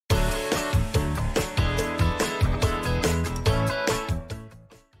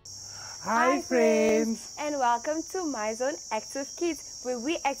Hi friends! And welcome to My Zone Active Kids, where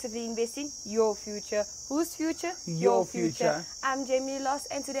we actively invest in your future. Whose future? Your future. I'm Jamie Loss,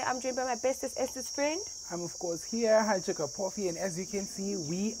 and today I'm joined by my bestest friend. I'm of course here, Hajika Poffy, and as you can see,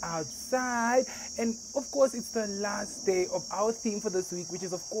 we outside. And of course, it's the last day of our theme for this week, which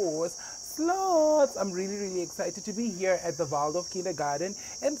is of course sloths. I'm really excited to be here at the Waldorf Kindergarten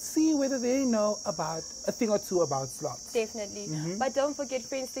and see whether they know about a thing or two about sloths. Definitely. But don't forget,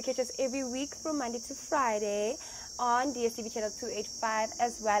 friends, to catch us every week from Monday to Friday on Dstv channel 285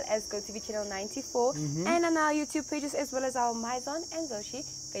 as well as Gotv channel 94 and on our YouTube pages as well as our My Zone and Zoshi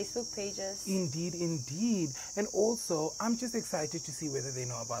Facebook pages. Indeed. And also, I'm just excited to see whether they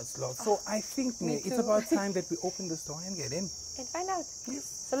know about sloths. So I think it's about time that we open the store and get in. And find out. Yes.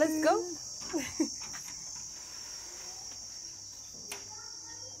 So let's go.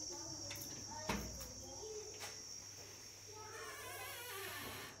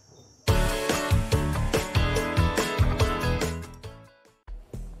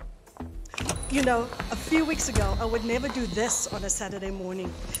 You know, a few weeks ago, I would never do this on a Saturday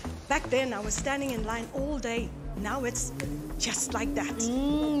morning. Back then, I was standing in line all day. Now it's just like that.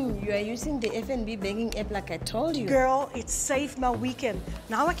 You are using the FNB banking app like I told you. Girl, it saved my weekend.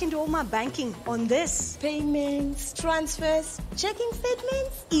 Now I can do all my banking on this. Payments, transfers, checking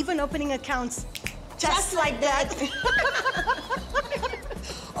statements. Even opening accounts. Just like that.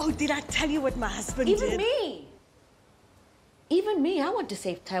 Oh, did I tell you what my husband did? Even me, I want to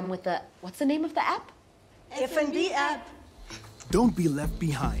save time with the, what's the name of the app? FNB app. Don't be left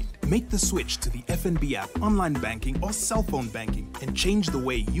behind. Make the switch to the FNB app, online banking or cell phone banking, and change the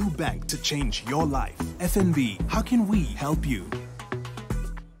way you bank to change your life. FNB, how can we help you?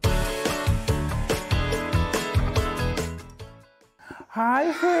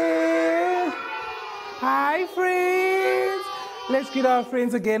 Hi friends! Hi friends! Let's greet our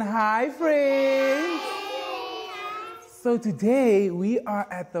friends again. Hi friends! So today we are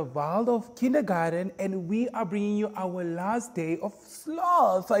at the Waldorf Kindergarten and we are bringing you our last day of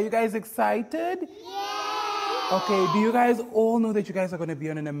sloths. Are you guys excited? Yeah! Okay, do you guys all know that you guys are going to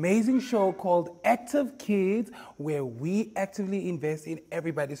be on an amazing show called Active Kids, where we actively invest in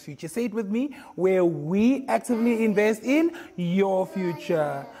everybody's future? Say it with me, where we actively invest in your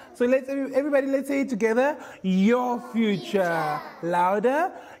future. So everybody, let's say it together. Your future.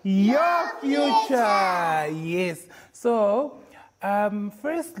 Louder. Your future. Yes. So,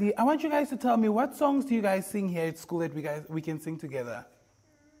 firstly, I want you guys to tell me, what songs do you guys sing here at school that we can sing together?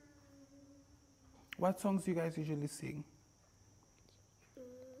 What songs do you guys usually sing?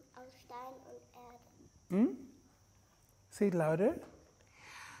 Aus Stein und Erde. Say it louder.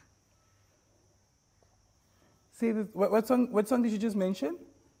 Say this. What song did you just mention?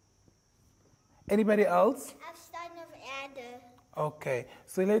 Anybody else? Aus Stein und Erde. Okay.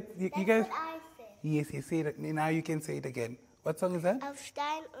 So you guys. That's what I said. Yes, say it. Now you can say it again. What song is that? Aus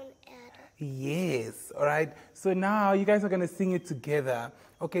Stein und Erde. Yes. All right. So now you guys are going to sing it together.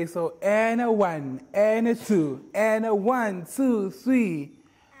 Okay, so and a 1, and a 2, and a 1, 2, 3.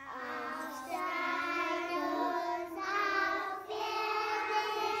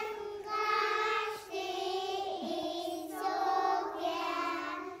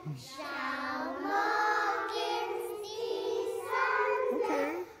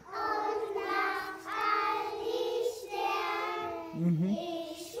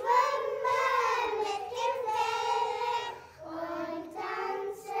 Ich schwimme mit dem Wellen und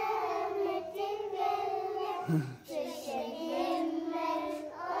tanze mit den Wellen zwischen Himmel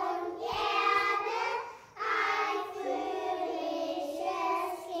und Erde, ein fröhliches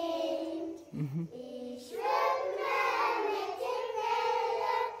Kind. Ich schwimme mit den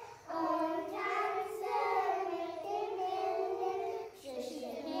Wellen und tanze mit den Wellen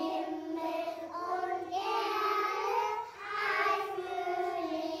zwischen Himmel und Erde.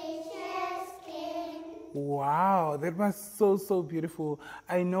 Wow, that was so beautiful.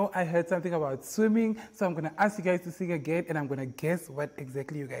 I know I heard something about swimming, so I'm going to ask you guys to sing again, and I'm going to guess what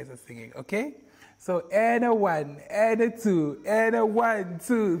exactly you guys are singing, okay? So, and a 1, and a 2, and a 1,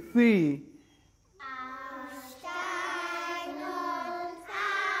 2, 3. Aus Stein und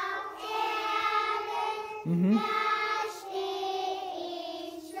auf Erden, da steh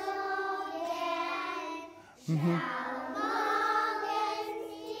ich so gern. Schau morgens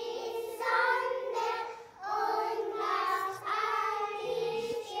die Sonne und machst all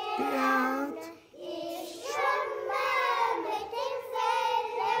die Sterne. Ich schwimme mit den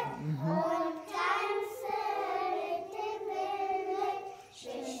Wellen und tanze mit den Wellen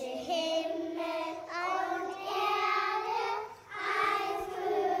zwischen Himmel und Erde, ein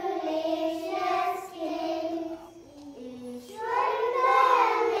fröhliches Kind. Ich schwimme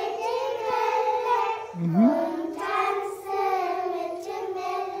mit den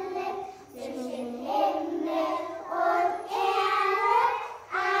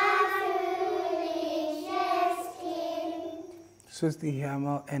soos die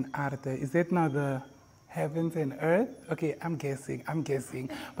hemel en aarde. Is that now the heavens and earth? Okay, I'm guessing.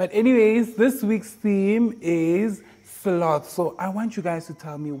 But anyways, this week's theme is sloths. So I want you guys to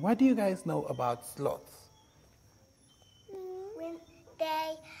tell me, what do you guys know about sloths?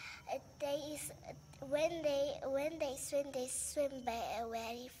 When they swim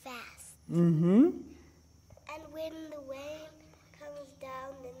very fast. Mm-hmm. And when the wave comes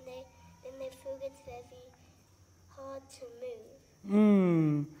down, then they feel it's very hard to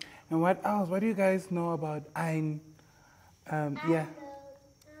move. And what else? What do you guys know about ein? Yeah.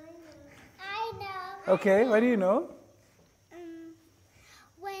 I know. Okay, what do you know?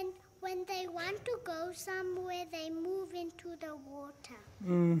 When they want to go somewhere, they move into the water.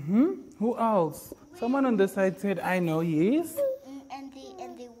 Mm-hmm. Who else? Someone on the side said, I know, yes? And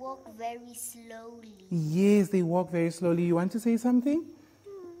they walk very slowly. Yes, they walk very slowly. You want to say something?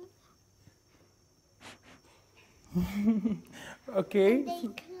 Okay. And they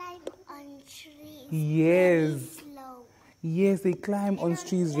climb on trees. Yes. Very slow. Yes, they climb on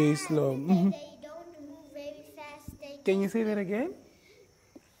trees very slow. Mhm. They don't move very fast. Can you say that again?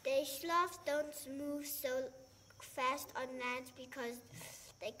 The sloths don't move so fast on land because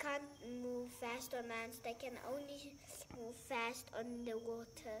they can't move fast on land. They can only move fast on the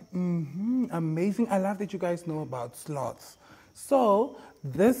water. Amazing. I love that you guys know about sloths. So,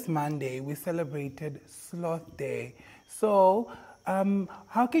 this Monday, we celebrated Sloth Day. So, do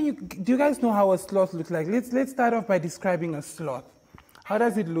you guys know how a sloth looks like? Let's start off by describing a sloth. How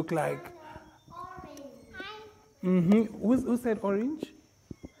does it look like? Orange. Who said orange?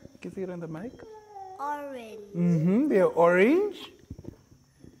 Can you say it on the mic? Orange. They're orange.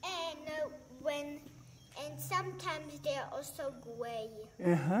 And sometimes they're also gray.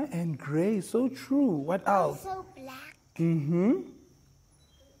 And gray. So true. What else? Also black.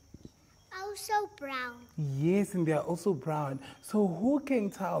 Also brown. Yes, and they are also brown. So who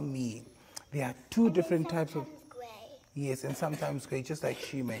can tell me? There are two different types of... Gray. Yes, and sometimes gray, just like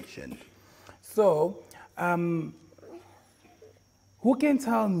she mentioned. So, who can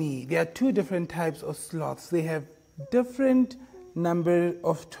tell me? There are two different types of sloths. They have different number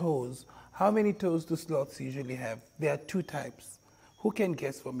of toes. How many toes do sloths usually have? There are two types. Who can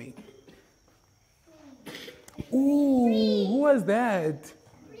guess for me? Ooh, who was that?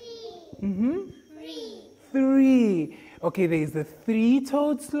 Three. Okay, there is the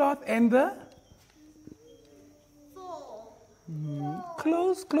three-toed sloth and the? Four.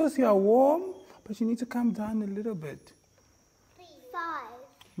 Close, you are warm, but you need to come down a little bit. 5.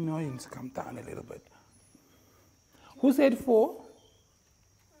 No, you need to come down a little bit. Who said 4?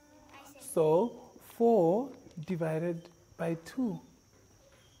 So, 4 divided by 2.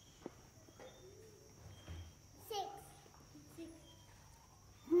 6.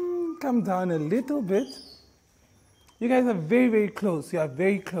 Come down a little bit. You guys are very, very close. You are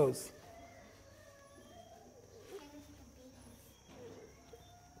very close.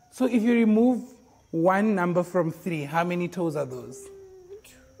 So if you remove one number from 3, how many toes are those?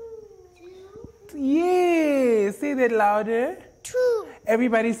 2. Yes, say that louder. 2.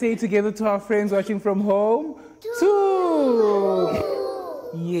 Everybody say it together to our friends watching from home.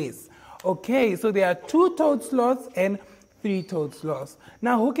 2. Yes. Okay, so there are 2-toed sloths and 3-toed sloths.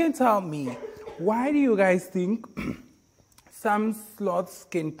 Now, who can tell me, why do you guys think some sloths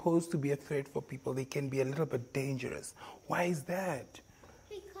can pose to be a threat for people? They can be a little bit dangerous. Why is that?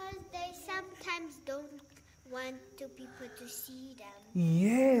 Because they sometimes don't want people to see them.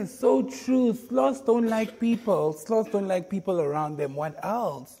 Yes, so true. Sloths don't like people. Sloths don't like people around them. What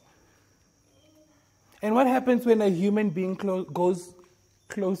else? And what happens when a human being goes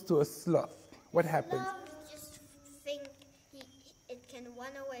close to a sloth? What happens? Sloths just think it can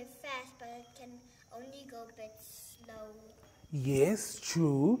run away fast, but it can only go a bit slow. Yes,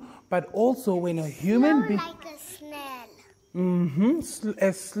 true. But also when a human being... like a snail.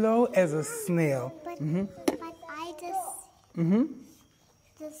 As slow as a snail. But I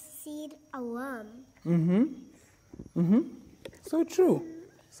just see a worm. So true.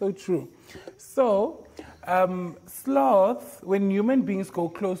 So true. So, sloths, when human beings go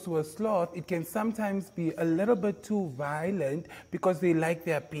close to a sloth, it can sometimes be a little bit too violent because they like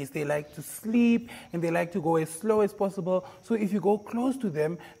their peace. They like to sleep and they like to go as slow as possible. So if you go close to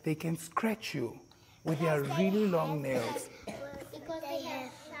them, they can scratch you with their really long nails. Because they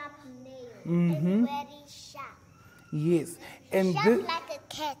have sharp nails. It's very sharp. Yes. And Sharp like a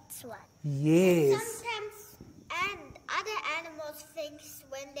cat's one. yes. Sometimes, and other animals think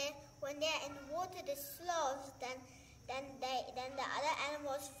when they're in water, the sloths, then the other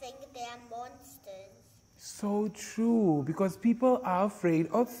animals think they are monsters. So true, because people are afraid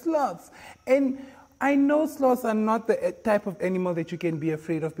of sloths. And I know sloths are not the type of animal that you can be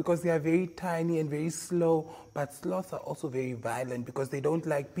afraid of because they are very tiny and very slow, but sloths are also very violent because they don't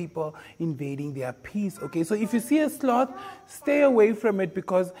like people invading their peace, okay? So if you see a sloth, stay away from it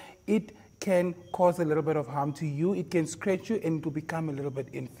because it can cause a little bit of harm to you. It can scratch you and it will become a little bit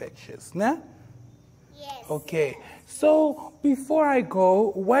infectious, nah? Yes. Okay, so before I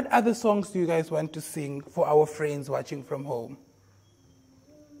go, what other songs do you guys want to sing for our friends watching from home?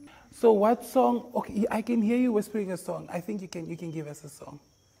 So what song? Okay, I can hear you whispering a song. I think you can give us a song.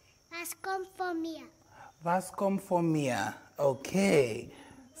 Was kommt von mir? Was kommt von mir? Okay,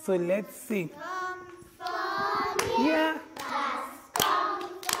 so let's sing. Yeah.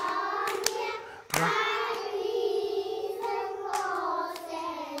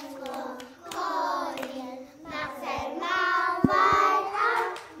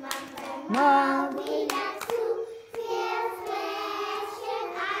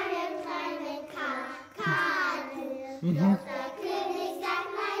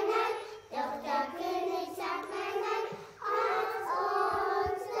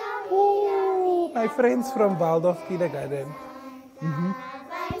 Ooh, my friends from Waldorf Kindergarten.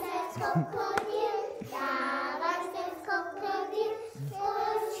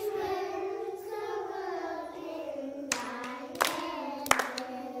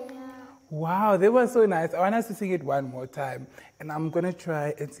 Wow, they were so nice. I want us to sing it one more time. And I'm going to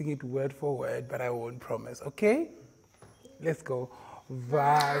try and sing it word for word, but I won't promise, okay? Let's go.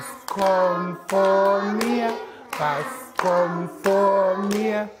 Was kommt von mir? Was kommt von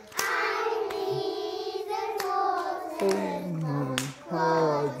mir?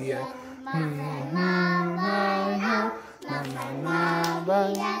 Oh dear.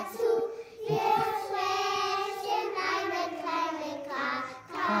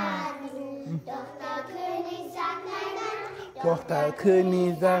 Doch der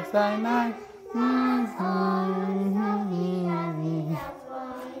König sagt nein.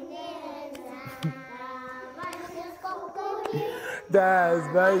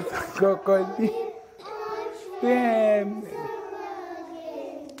 Das weiß Krokodil.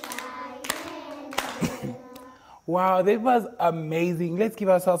 Wow, that was amazing. Let's give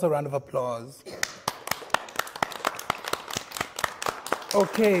ourselves a round of applause.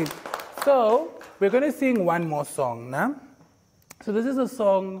 Okay, so we're going to sing one more song now. So this is a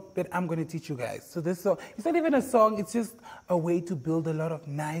song that I'm going to teach you guys. So this song, it's not even a song, it's just a way to build a lot of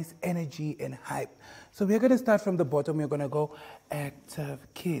nice energy and hype. So we're going to start from the bottom. We're going to go active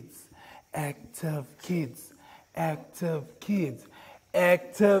kids, active kids, active kids,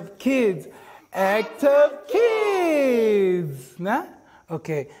 active kids, active kids. Nah?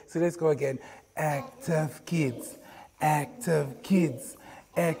 Okay, so let's go again. Active kids, active kids,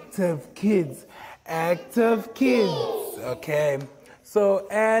 active kids, active kids. Okay, so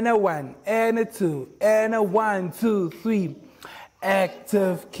and a 1, and a 2, and a 1, 2, 3.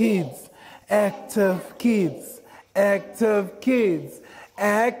 Active kids, active kids, active kids,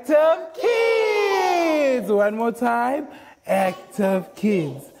 active kids. One more time. Active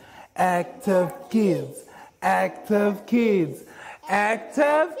kids, active kids, active kids,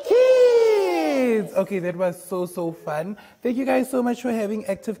 active kids. Okay, that was so fun. Thank you guys so much for having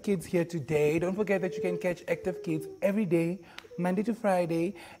Active Kids here today. Don't forget that you can catch Active Kids every day, Monday to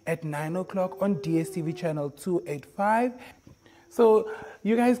Friday at 9 o'clock on Dstv channel 285. So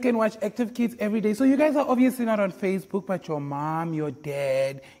you guys can watch Active Kids every day. So you guys are obviously not on Facebook, but your mom, your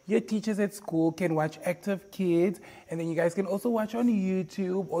dad, your teachers at school can watch Active Kids. And then you guys can also watch on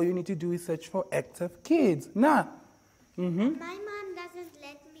YouTube. All you need to do is search for Active Kids. Nah. My mom doesn't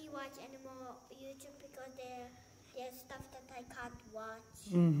let me watch anymore YouTube because there's stuff that I can't watch.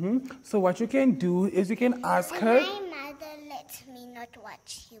 So what you can do is you can ask her. My mother lets me not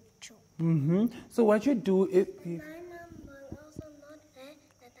watch YouTube. So what you do is. My mom will also not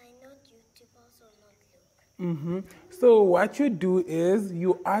that I not YouTube also not look. So what you do is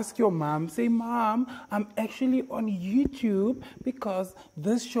you ask your mom, say, Mom, I'm actually on YouTube because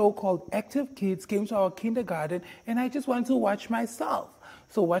this show called Active Kids came to our kindergarten and I just want to watch myself.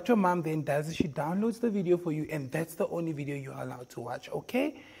 So what your mom then does is she downloads the video for you and that's the only video you're allowed to watch,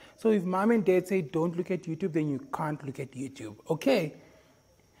 okay? So if mom and dad say don't look at YouTube, then you can't look at YouTube, okay?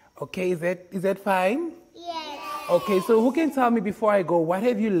 Okay, is that fine? Yes. Okay, so who can tell me before I go, what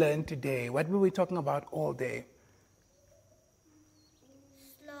have you learned today? What were we talking about all day?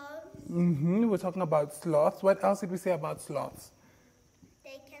 Sloths. We're talking about sloths. What else did we say about sloths?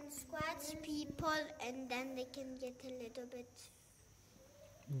 They can scratch people and then they can get a little bit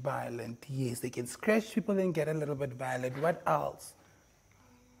Violent, yes. They can scratch people and get a little bit violent. What else?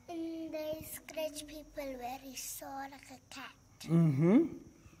 and they scratch people very sore like a cat. Mm-hmm.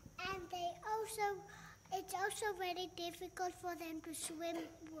 And they also very difficult for them to swim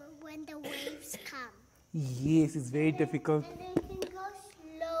when the waves come. Yes, it's very difficult. And they can go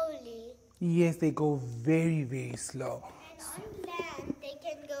slowly. Yes, they go very, very slow. And on land, they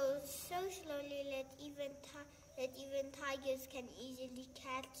can go so slowly that even tigers can easily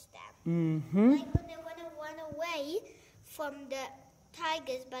catch them. Like when they want to run away from the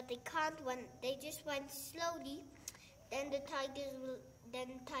tigers, but they can't run. They just run slowly. Then the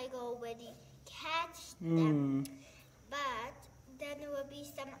tiger already catch them. But then there will be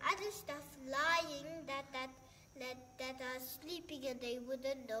some other stuff lying that are sleeping, and they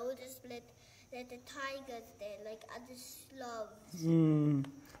wouldn't notice that the tiger's there, like other sloths.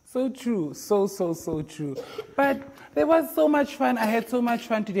 So true. So true. But there was so much fun. I had so much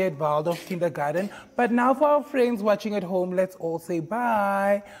fun today at Waldorf Kindergarten. But now for our friends watching at home, let's all say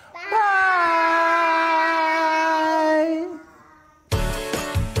bye. Bye.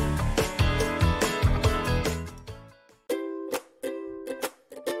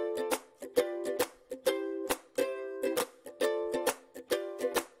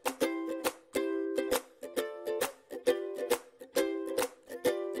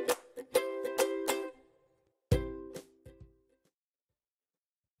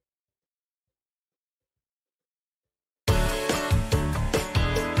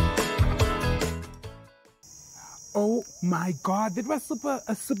 Oh my God, that was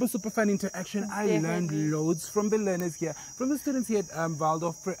a super fun interaction. I learned loads from the learners here, from the students here at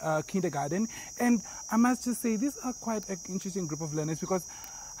Waldorf Kindergarten. And I must just say, these are quite an interesting group of learners, because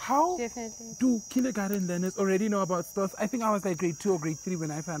how do kindergarten learners already know about sloths? I think I was like grade 2 or grade 3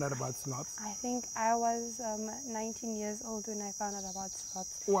 when I found out about sloths. I think I was 19 years old when I found out about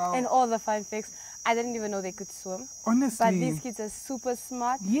sloths. Wow. And all the fun facts. I didn't even know they could swim. Honestly. But these kids are super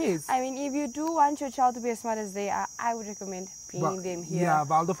smart. Yes. I mean, if you do want your child to be as smart as they are, I would recommend bringing them here. Yeah,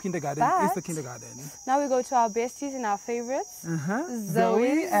 Waldorf Kindergarten is the kindergarten. Now we go to our besties and our favorites.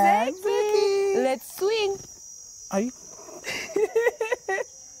 Zoey and Zacky. Let's swing. Aye.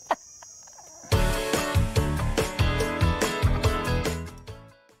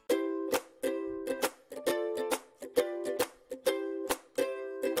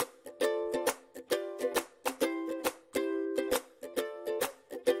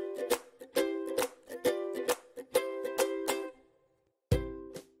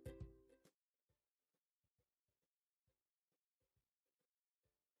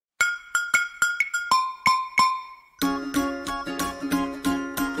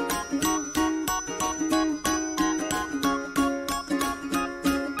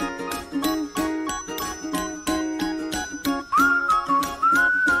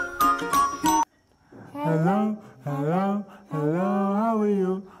 Hello, how are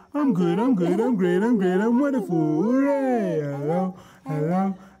you? I'm great, I'm wonderful, hooray! Hello,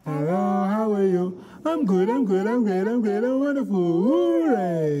 how are you? I'm good, I'm wonderful,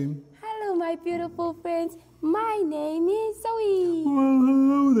 hooray! Hello, my beautiful friends. My name is Zoe. Well,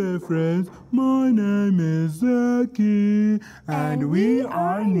 hello there, friends. My name is Zacky, and we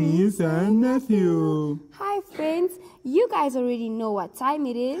are niece and nephew. Hi, friends. You guys already know what time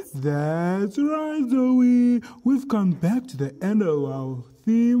it is. That's right, Zoe. We've come back to the end of our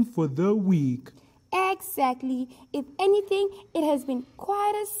theme for the week. Exactly. If anything, it has been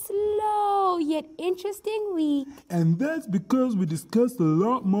quite a slow yet interesting week. And that's because we discussed a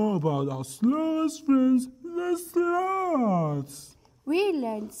lot more about our sloths, friends, the sloths. We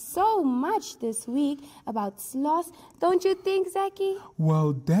learned so much this week about sloths, don't you think, Zacky?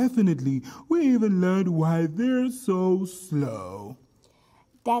 Well, definitely. We even learned why they're so slow.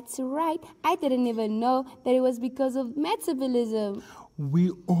 That's right. I didn't even know that it was because of metabolism.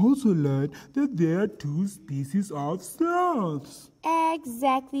 We also learned that there are 2 species of sloths.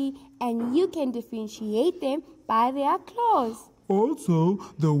 Exactly. And you can differentiate them by their claws. Also,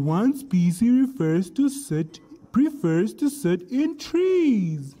 the one species prefers to sit in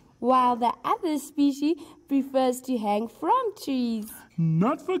trees, while the other species prefers to hang from trees.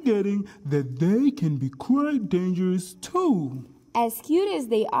 Not forgetting that they can be quite dangerous too. As cute as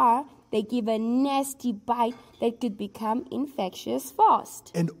they are, they give a nasty bite that could become infectious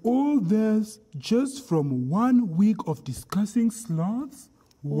fast. And all this just from 1 week of discussing sloths?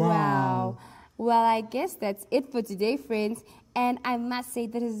 Wow. Well, I guess that's it for today, friends. And I must say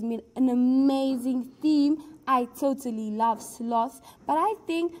that has been an amazing theme. I totally love sloths, but I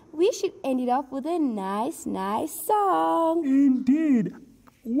think we should end it off with a nice song. Indeed.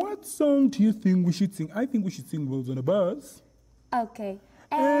 What song do you think we should sing? I think we should sing Wheels on a Bus. Okay.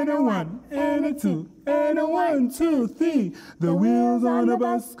 and a one, and a two, and a 1, 2, 3. The wheels on the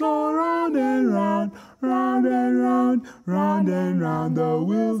bus go round and round, round and round, round and round. The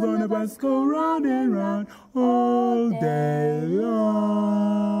wheels on the bus go round and round all day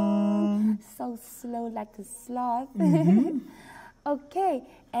long. So slow like a sloth. Okay,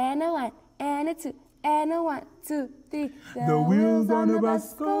 and a 1, and a 2, and a 1, 2, 3. The wheels on the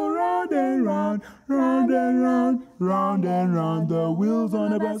bus go round and round, round and round, round and round. The wheels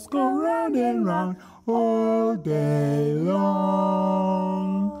on the bus go round and round all day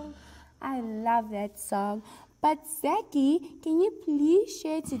long. I love that song. But Zacky, can you please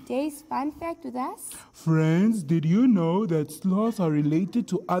share today's fun fact with us? Friends, did you know that sloths are related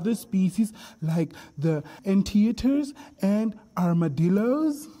to other species like the anteaters and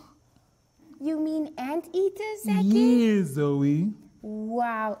armadillos? You mean anteaters, Zacky? Yes, Zoe.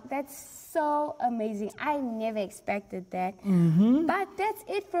 Wow, that's so amazing. I never expected that. But that's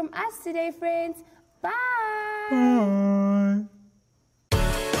it from us today, friends. Bye. Bye.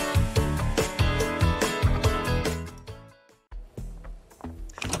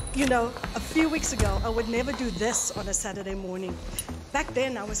 You know, a few weeks ago, I would never do this on a Saturday morning. Back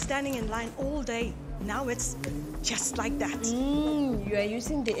then, I was standing in line all day. Now it's just like that. You are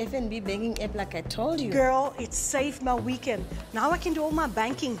using the FNB banking app like I told you. Girl, it saved my weekend. Now I can do all my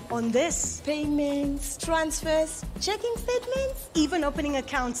banking on this. Payments, transfers, checking statements. Even opening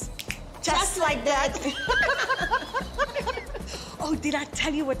accounts. Just like that. Oh, did I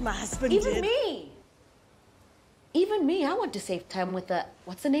tell you what my husband did? Even me, I want to save time with the,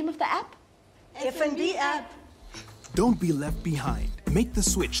 what's the name of the app? FNB app. Don't be left behind. Make the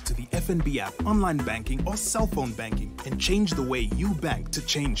switch to the FNB app, online banking or cell phone banking, and change the way you bank to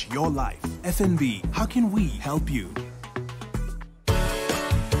change your life. FNB, how can we help you?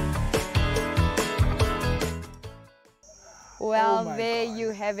 Well, my there God. you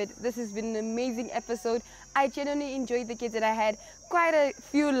have it. This has been an amazing episode. I genuinely enjoyed the kids and I had quite a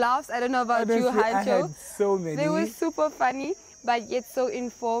few laughs. I don't know about you, Honestly, I Hancho. had so many. They were super funny, but yet so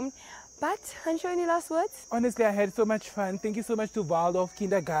informed. But, Hancho, any last words? Honestly, I had so much fun. Thank you so much to Waldorf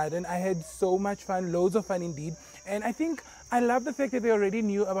Kindergarten. I had so much fun, loads of fun indeed. And I think I love the fact that they already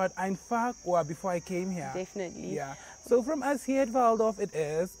knew about Einfaqwa before I came here. Definitely. Yeah. So from us here at Waldorf, it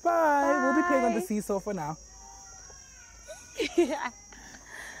is bye. We'll be playing on the Bye. seesaw for now. Yeah.